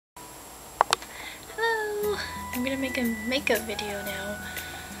I'm gonna make a makeup video now.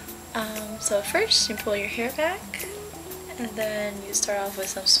 So first you pull your hair back, and then you start off with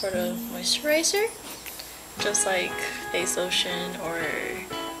some sort of moisturizer, just like face lotion or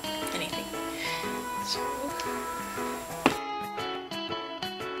anything. So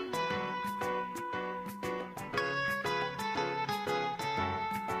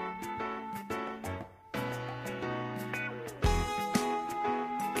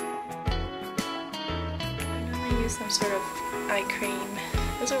I use some sort of eye cream.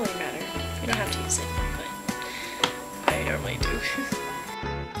 It doesn't really matter. You don't have to use it, but I normally do.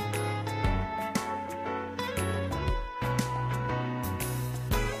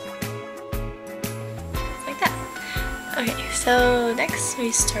 Like that. Okay, so next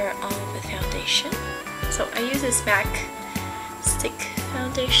we start off with foundation. So I use this MAC stick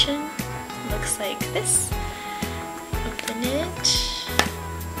foundation. It looks like this. Open it.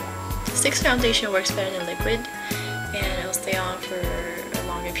 Sticks foundation works better than liquid, and it'll stay on for a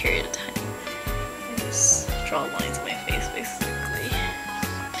longer period of time. I just draw lines on my face basically,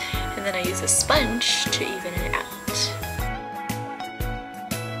 and then I use a sponge to even it out.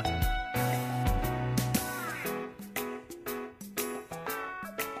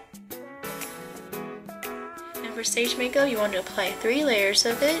 And for stage makeup, you want to apply 3 layers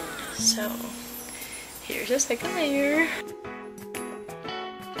of it. So here's the second layer.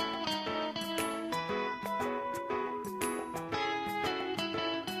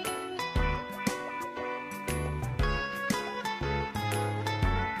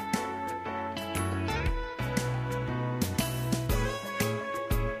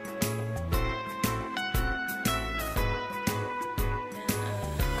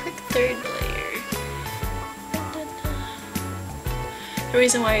 Third layer. The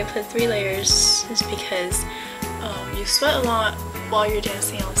reason why I put 3 layers is because you sweat a lot while you're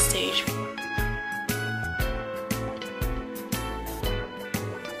dancing on stage.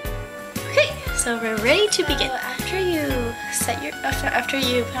 Okay, so we're ready to begin. After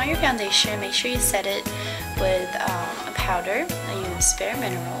you put on your foundation, make sure you set it with a powder. I use Bare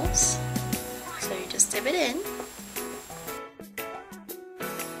Minerals, so you just dip it in.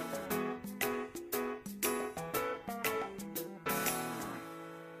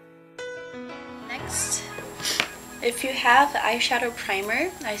 Next, if you have the eyeshadow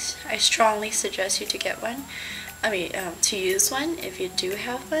primer, I strongly suggest you to get one. To use one if you do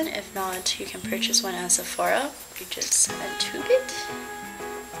have one. If not, you can purchase one at Sephora. You just untube it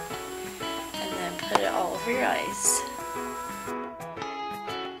and then put it all over your eyes.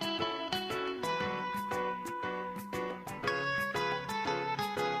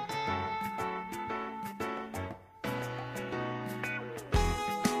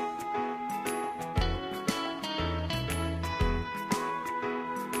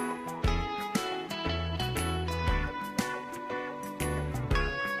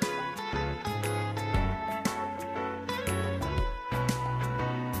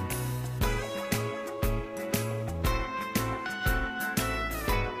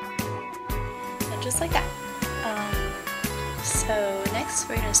 Just like that. So next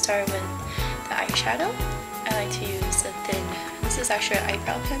we're going to start with the eyeshadow. I like to use a thin, this is actually an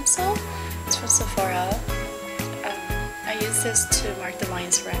eyebrow pencil. It's from Sephora. I use this to mark the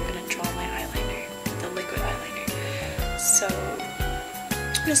lines where I'm going to draw my eyeliner, the liquid eyeliner. So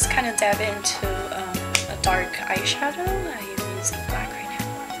just kind of dab it into a dark eyeshadow. I'm using black right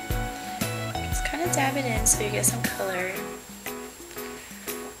now. Just kind of dab it in so you get some color.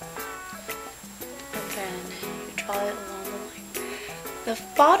 It along the line. The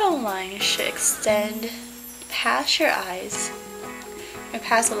bottom line should extend past your eyes and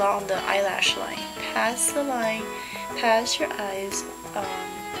pass along the eyelash line. Pass the line past your eyes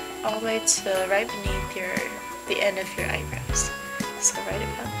all the way to right beneath the end of your eyebrows. So right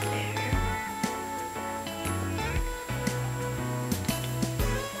about there.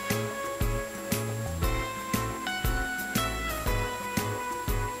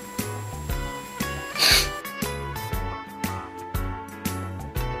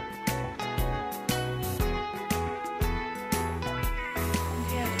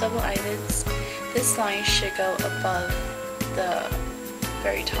 Double eyelids, this line should go above the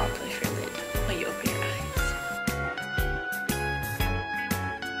very top of your lid when you open your eyes.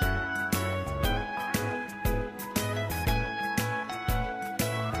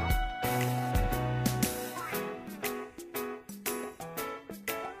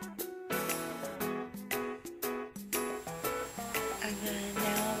 And then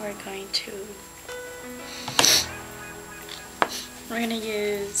now we're going to We're going to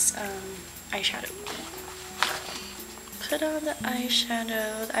use eyeshadow. Put put on the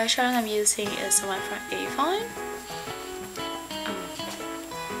eyeshadow. The eyeshadow I'm using is the one from Avon.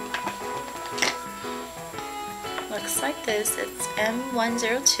 Looks like this. It's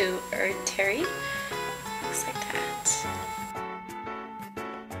M102 or Terry. Looks like that.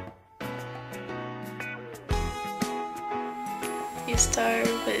 You start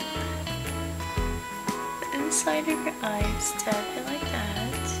with the inside of your eyes, tap it like that.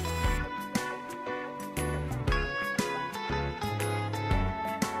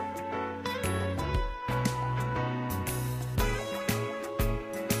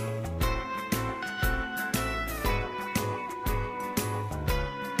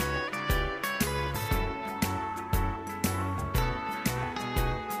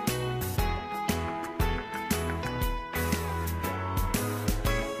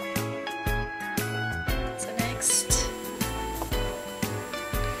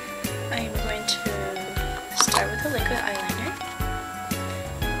 I'm going to start with a liquid eyeliner.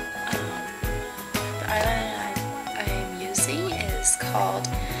 The eyeliner I'm using is called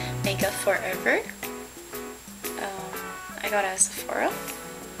Makeup Forever. I got it at Sephora.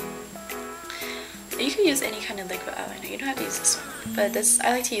 You can use any kind of liquid eyeliner. You don't have to use this one, but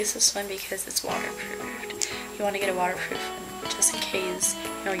I like to use this one because it's waterproof. You want to get it waterproof just in case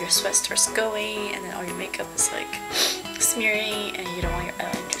your sweat starts going and then all your makeup is like smearing and you don't want your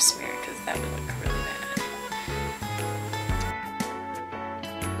eyeliner to smear because that would look really bad.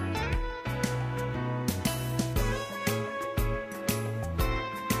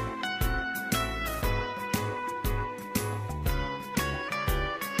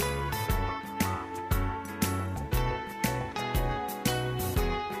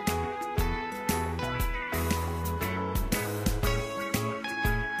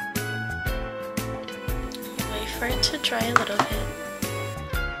 For it to dry a little bit.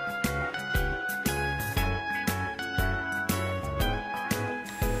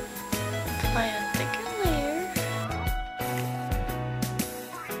 Apply a thicker layer.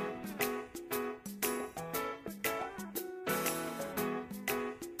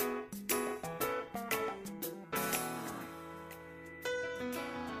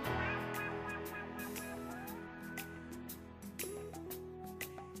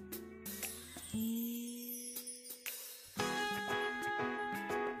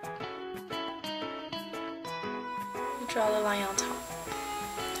 Draw the line on top.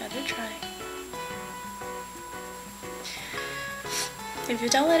 Let it dry. If you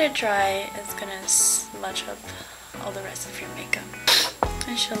don't let it dry, it's gonna smudge up all the rest of your makeup.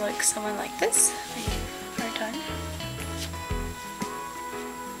 It should look somewhat like this when you're done.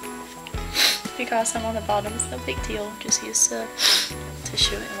 If you got some on the bottom, it's no big deal. Just use a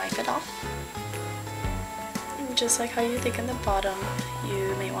tissue and wipe it off. And just like how you thicken the bottom,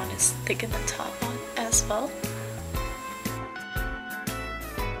 you may want to thicken the top on as well.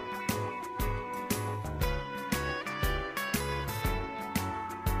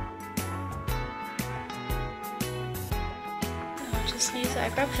 Just use the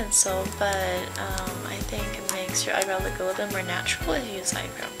eyebrow pencil, but I think it makes your eyebrow look a little bit more natural if you use an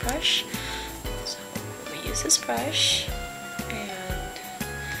eyebrow brush. So we use this brush and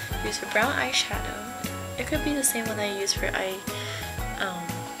use a brown eyeshadow. It could be the same one that I use for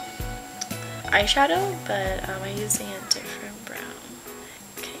eyeshadow, but I'm using a different brown.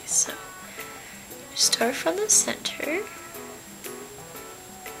 Okay, so you start from the center.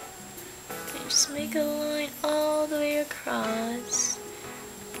 Just make a line all the way across.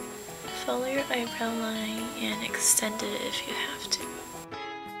 Follow your eyebrow line and extend it if you have to.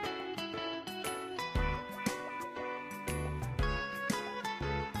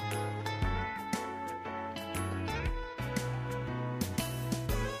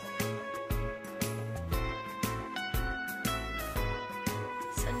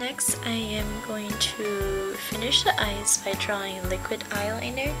 So next I am going to finish the eyes by drawing liquid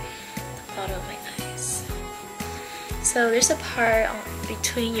eyeliner bottom of my eyes. So there's a part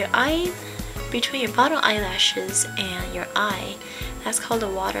between your bottom eyelashes and your eye that's called a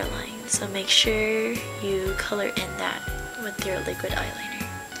waterline. So make sure you color in that with your liquid eyeliner.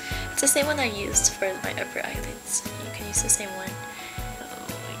 It's the same one I used for my upper eyelids. You can use the same one. So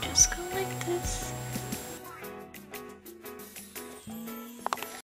we just go like this.